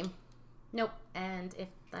 No shame. Nope. And if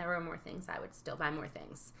there were more things, I would still buy more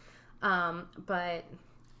things. But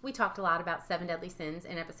we talked a lot about 7 Deadly Sins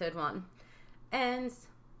in episode 1. And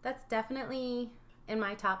that's definitely in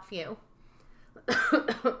my top few.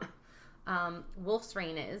 Wolf's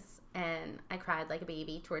Rain is, and I cried like a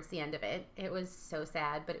baby towards the end of it. It was so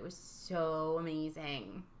sad, but it was so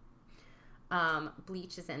amazing.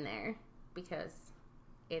 Bleach is in there because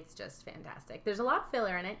it's just fantastic. There's a lot of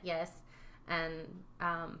filler in it, yes. And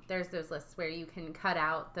there's those lists where you can cut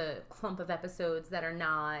out the clump of episodes that are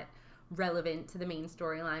not relevant to the main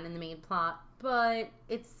storyline and the main plot, but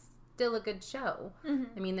it's still a good show. Mm-hmm.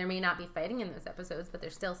 I mean, there may not be fighting in those episodes, but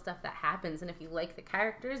there's still stuff that happens, and if you like the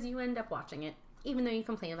characters, you end up watching it, even though you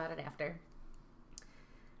complain about it after.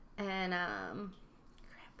 And,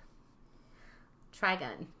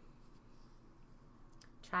 Trigun.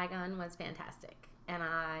 Trigun was fantastic, and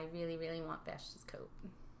I really, really want Vash's coat.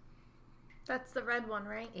 That's the red one,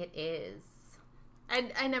 right? It is.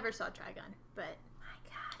 I never saw Trigun, but... My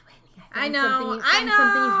God, Whitney. I know.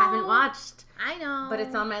 Something you haven't watched. I know. But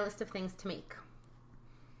it's on my list of things to make.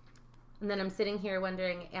 And then I'm sitting here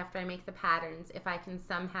wondering, after I make the patterns, if I can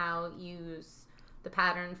somehow use the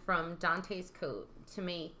pattern from Dante's coat to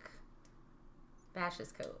make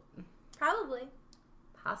Vash's coat. Probably.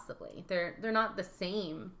 Possibly. They're not the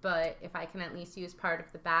same, but if I can at least use part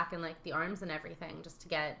of the back and like the arms and everything just to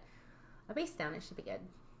get a base down, it should be good.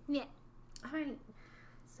 Yeah. All right.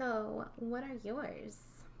 So, what are yours?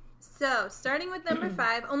 So, starting with number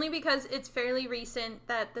 5, only because it's fairly recent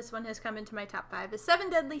that this one has come into my top 5, is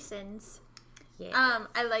 7 Deadly Sins. Yes.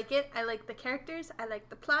 I like it. I like the characters. I like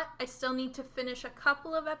the plot. I still need to finish a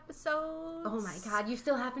couple of episodes. Oh my God, you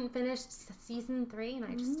still haven't finished season 3? And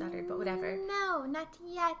I just stuttered, but whatever. No, not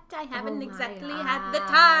yet. I haven't exactly had the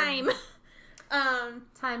time.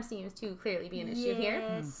 Time seems to clearly be an issue here.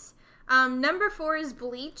 Yes. Number 4 is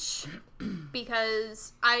Bleach,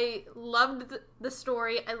 because I loved the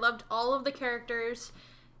story. I loved all of the characters.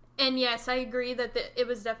 And yes, I agree that it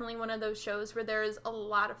was definitely one of those shows where there is a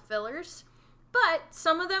lot of fillers. But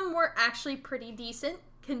some of them were actually pretty decent,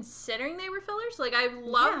 considering they were fillers. Like, I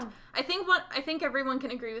loved... Yeah. I think everyone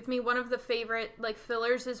can agree with me. One of the favorite, like,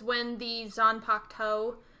 fillers is when the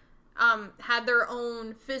Zanpakuto had their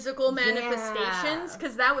own physical manifestations,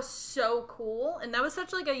 because that was so cool, and that was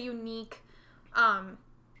such like a unique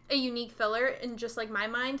filler in just like my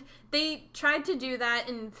mind. They tried to do that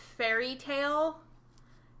in Fairy Tail,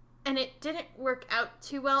 and it didn't work out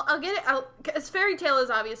too well. I'll get it out because Fairy Tail is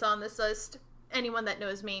obvious on this list. Anyone that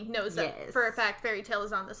knows me knows that for a fact Fairy Tail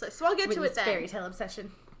is on this list, so I'll get to it then. Fairy Tail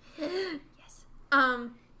obsession. Yes.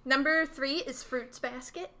 Number 3 is Fruits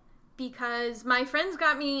Basket. Because my friends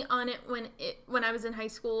got me on it when I was in high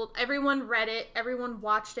school. Everyone read it, everyone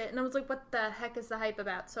watched it, and I was like, what the heck is the hype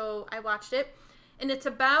about? So I watched it, and it's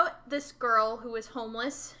about this girl who is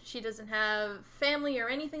homeless. She doesn't have family or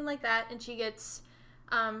anything like that, and she gets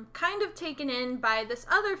kind of taken in by this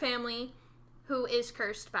other family who is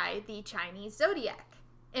cursed by the Chinese zodiac.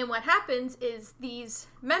 And what happens is these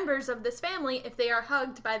members of this family, if they are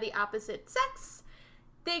hugged by the opposite sex,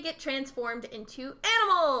 they get transformed into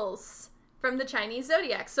animals from the Chinese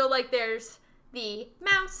zodiac. So, like, there's the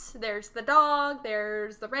mouse, there's the dog,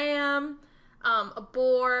 there's the ram, a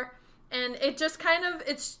boar, and it just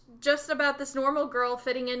it's just about this normal girl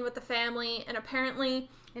fitting in with the family, and apparently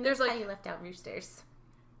there's, like... how you left out roosters.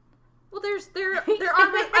 Well, there are...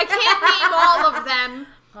 I can't name all of them,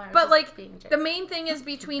 but, like, the main thing is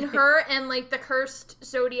between her and, like, the cursed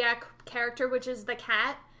zodiac character, which is the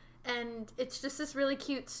cat. And it's just this really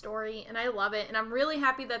cute story, and I love it. And I'm really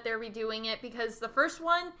happy that they're redoing it, because the first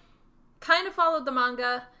one kind of followed the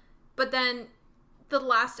manga, but then the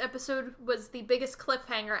last episode was the biggest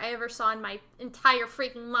cliffhanger I ever saw in my entire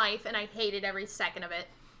freaking life, and I hated every second of it.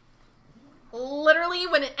 Literally,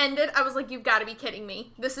 when it ended, I was like, you've got to be kidding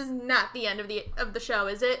me. This is not the end of the show,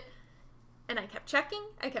 is it? And I kept checking.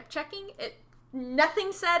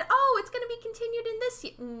 Nothing said, oh, it's going to be continued in this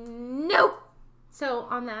year. Nope. So,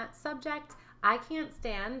 on that subject, I can't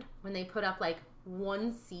stand when they put up, like,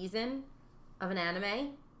 one season of an anime,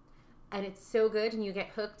 and it's so good, and you get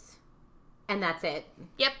hooked, and that's it.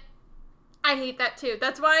 Yep. I hate that, too.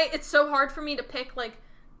 That's why it's so hard for me to pick, like,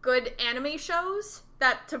 good anime shows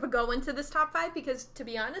to go into this top 5, because, to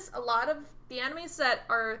be honest, a lot of the animes that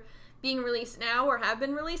are being released now, or have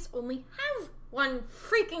been released, only have one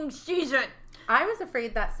freaking season. I was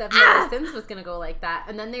afraid that 7 Deadly Sins was going to go like that.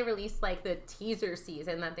 And then they released, like, the teaser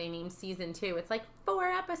season that they named Season 2. It's, like, 4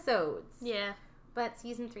 episodes. Yeah. But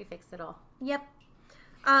Season 3 fixed it all. Yep.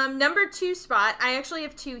 Number 2 spot, I actually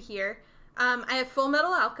have 2 here. I have Full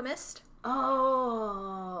Metal Alchemist.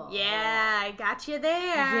 Oh. Yeah, I got you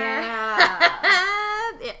there. Yeah.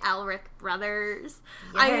 The Elric brothers.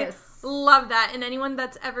 Yes. I love that. And anyone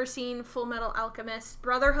that's ever seen Full Metal Alchemist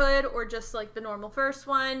Brotherhood, or just, like, the normal first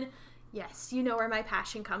one... Yes, you know where my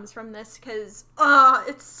passion comes from this, because,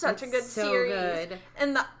 it's such a good series. Good.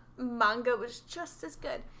 And the manga was just as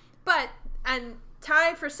good. But, and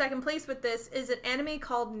tied for second place with this is an anime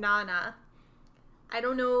called Nana. I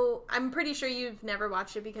don't know. I'm pretty sure you've never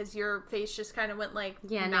watched it because your face just kind of went like,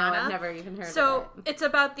 Yeah, nada. no, I've never even heard of it. So it's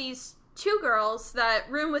about these two girls that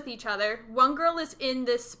room with each other. One girl is in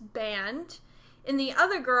this band, and the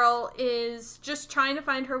other girl is just trying to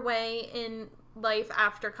find her way in life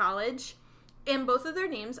after college. And both of their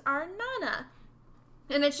names are Nana.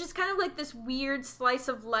 And it's just kind of like this weird slice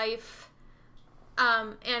of life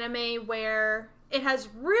anime where it has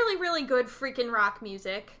really, really good freaking rock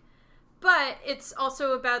music. But it's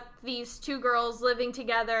also about these two girls living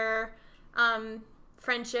together,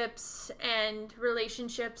 friendships and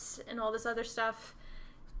relationships and all this other stuff.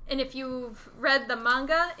 And if you've read the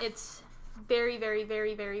manga, it's very, very,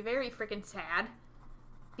 very, very, very freaking sad.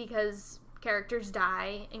 Because characters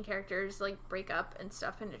die and characters, like, break up and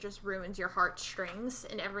stuff. And it just ruins your heartstrings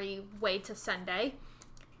in every way to Sunday.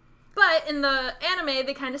 But in the anime,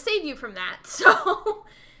 they kind of save you from that. So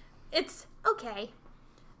it's okay.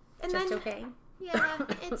 And Just then, okay. Yeah,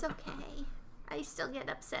 it's okay. I still get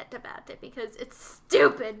upset about it because it's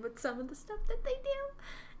stupid with some of the stuff that they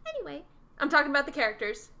do. Anyway, I'm talking about the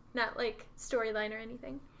characters, not like storyline or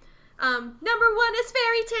anything. Number 1 is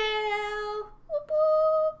Fairy Tail. Whoop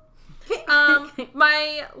whoop.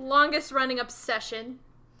 My longest running obsession,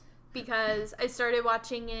 because I started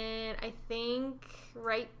watching it, I think,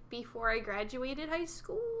 right before I graduated high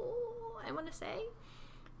school, I want to say.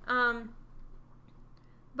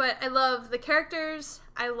 But I love the characters,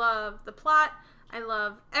 I love the plot, I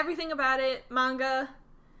love everything about it. Manga,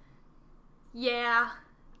 yeah,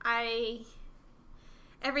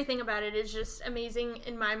 everything about it is just amazing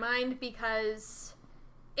in my mind because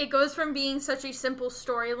it goes from being such a simple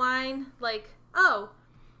storyline, like, oh,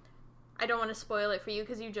 I don't want to spoil it for you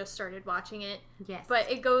because you just started watching it. Yes. But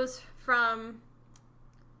it goes from,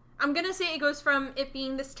 I'm going to say it goes from it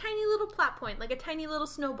being this tiny little plot point, like a tiny little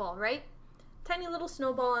snowball, right? Tiny little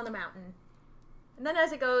snowball on a mountain. And then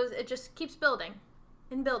as it goes, it just keeps building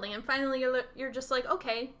and building. And finally you're just like,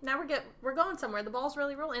 okay, now we're going somewhere. The ball's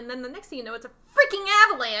really rolling. And then the next thing you know, it's a freaking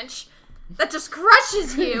avalanche that just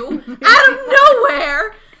crushes you out of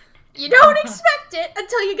nowhere. You don't expect it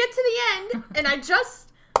until you get to the end. And I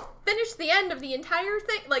just finished the end of the entire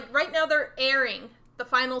thing. Like, right now they're airing the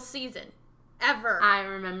final season ever. I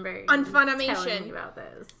remember on Funimation. Telling me about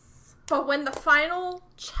this. But when the final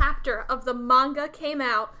chapter of the manga came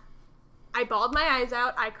out, I bawled my eyes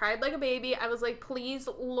out. I cried like a baby. I was like, please,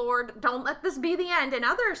 Lord, don't let this be the end. And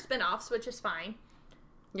other spin-offs, which is fine.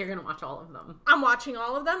 You're going to watch all of them. I'm watching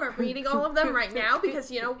all of them or reading all of them right now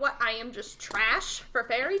because, you know what? I am just trash for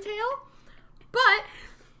Fairy Tail.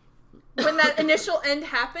 But when that initial end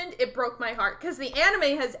happened, it broke my heart. Because the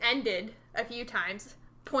anime has ended a few times,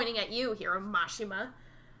 pointing at you, Hiro Mashima.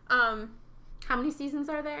 How many seasons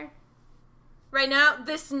are there? Right now,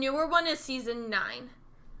 this newer one is season 9.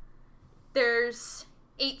 There's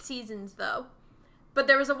 8 seasons, though. But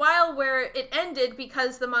there was a while where it ended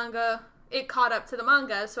because the manga, it caught up to the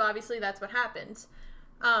manga, so obviously that's what happens.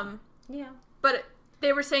 Yeah. But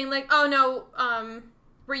they were saying, like, oh, no,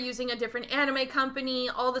 we're using a different anime company,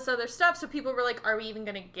 all this other stuff, so people were like, are we even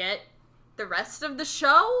going to get the rest of the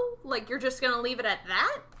show? Like, you're just going to leave it at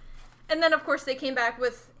that? And then, of course, they came back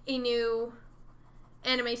with a new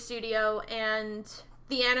anime studio, and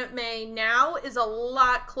the anime now is a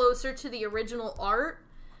lot closer to the original art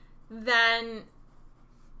than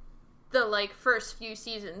the, like, first few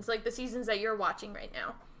seasons, like the seasons that you're watching right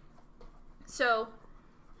now. So,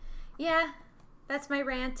 yeah, that's my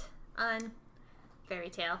rant on Fairy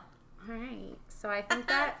Tail. All right. So I think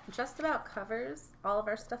that just about covers all of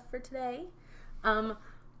our stuff for today. When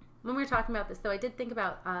we were talking about this, though, I did think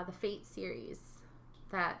about the Fate series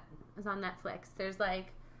that is on Netflix. There's,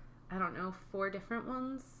 like, I don't know, 4 different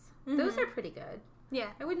ones. Mm-hmm. Those are pretty good. Yeah.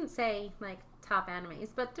 I wouldn't say, like, top animes,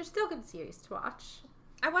 but they're still good series to watch.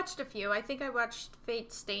 I watched a few. I think I watched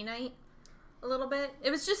Fate Stay Night a little bit.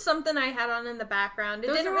 It was just something I had on in the background. It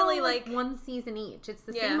Those didn't are really, all, like, one season each. It's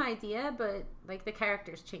the same idea, but, like, the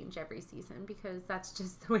characters change every season because that's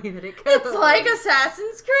just the way that it goes. It's like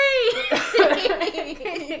Assassin's Creed!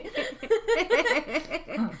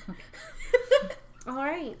 All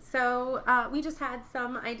right, so we just had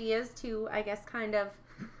some ideas to, I guess, kind of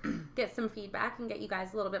get some feedback and get you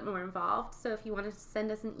guys a little bit more involved. So if you want to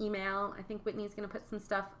send us an email, I think Whitney's going to put some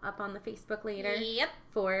stuff up on the Facebook later. Yep.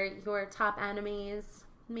 For your top animes,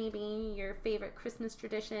 maybe your favorite Christmas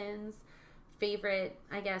traditions, favorite,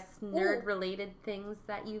 I guess, nerd-related things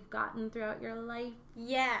that you've gotten throughout your life.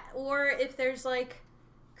 Yeah, or if there's, like,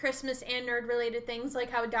 Christmas and nerd related things, like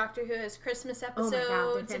how Doctor Who has Christmas episodes.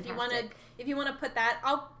 Oh my God, they're fantastic. If you want to put that,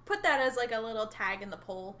 I'll put that as like a little tag in the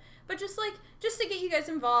poll. But just to get you guys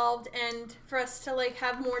involved and for us to like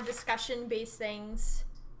have more discussion based things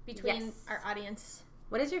between our audience.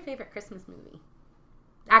 What is your favorite Christmas movie?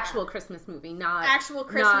 Actual Christmas movie, not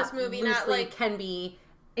like can be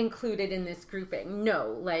included in this grouping.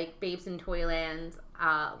 No, like Babes in Toyland,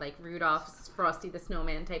 like Rudolph's Frosty the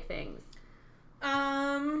Snowman type things.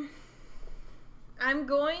 I'm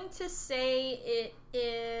going to say it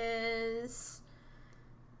is.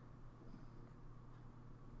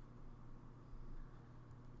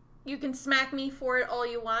 You can smack me for it all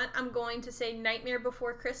you want. I'm going to say Nightmare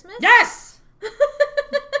Before Christmas. Yes!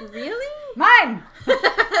 Really? Mine!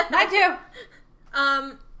 Mine too!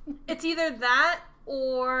 It's either that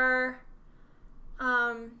or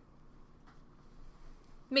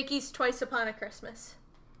Mickey's Twice Upon a Christmas.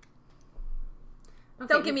 Okay,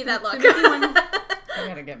 Don't give me that look. The Mickey one I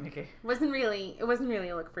gotta get Mickey. it wasn't really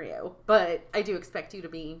a look for you, but I do expect you to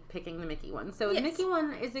be picking the Mickey one. So the Mickey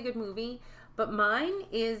one is a good movie, but mine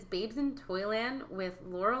is Babes in Toyland with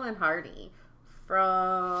Laurel and Hardy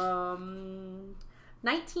from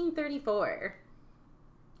 1934.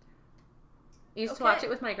 I used to watch it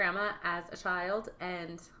with my grandma as a child,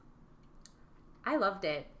 and I loved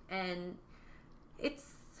it. And it's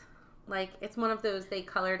one of those, they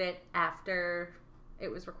colored it after it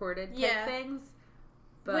was recorded type things.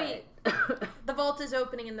 But wait, the vault is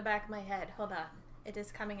opening in the back of my head. Hold on. It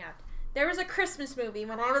is coming out. There was a Christmas movie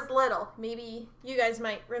when I was little. Maybe you guys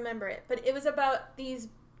might remember it. But it was about these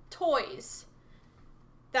toys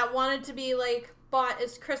that wanted to be like bought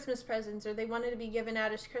as Christmas presents, or they wanted to be given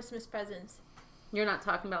out as Christmas presents. You're not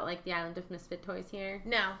talking about like the Island of Misfit Toys here?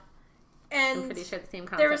 No. And I'm pretty sure the same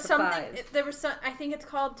concept there was applies. I think it's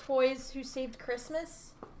called Toys Who Saved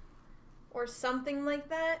Christmas or something like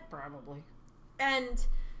that. Probably. And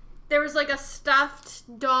there was like a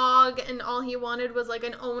stuffed dog, and all he wanted was like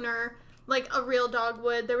an owner, like a real dog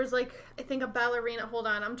would. There was like, I think, a ballerina. Hold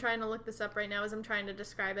on, I'm trying to look this up right now as I'm trying to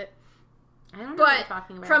describe it. I don't know what you're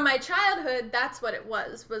talking about. From my childhood, that's what it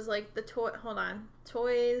was like the toy. Hold on.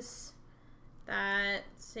 Toys that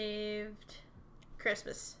saved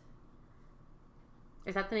Christmas.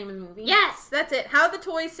 Is that the name of the movie? Yes, that's it. How the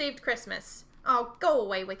Toys Saved Christmas. Oh, go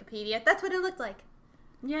away, Wikipedia. That's what it looked like.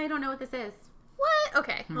 Yeah, I don't know what this is. What?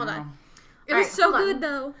 Okay, hold No. on. It was so good,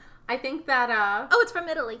 though. I think that, Oh, it's from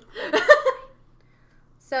Italy.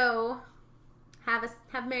 So,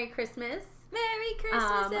 have Merry Christmas. Merry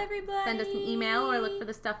Christmas, everybody. Send us an email or look for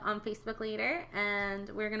the stuff on Facebook later, and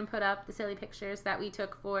we're going to put up the silly pictures that we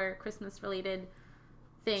took for Christmas-related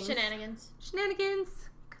things. Shenanigans,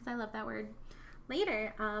 because I love that word.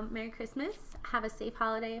 Later, Merry Christmas. Have a safe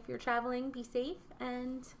holiday if you're traveling. Be safe,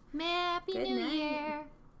 and Happy good New night. Year.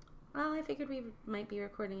 Well, I figured we might be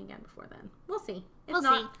recording again before then. We'll see. If We'll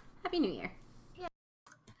not, see. Happy New Year.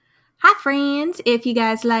 Hi, friends. If you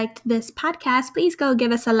guys liked this podcast, please go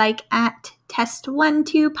give us a like at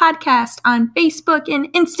Test12 Podcast on Facebook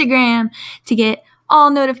and Instagram to get all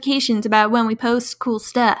notifications about when we post cool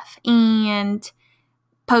stuff and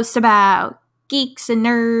post about geeks and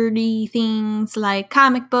nerdy things like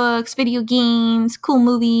comic books, video games, cool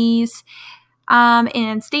movies.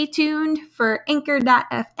 And stay tuned for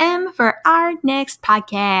Anchor.fm for our next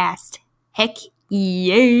podcast. Heck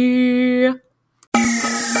yeah!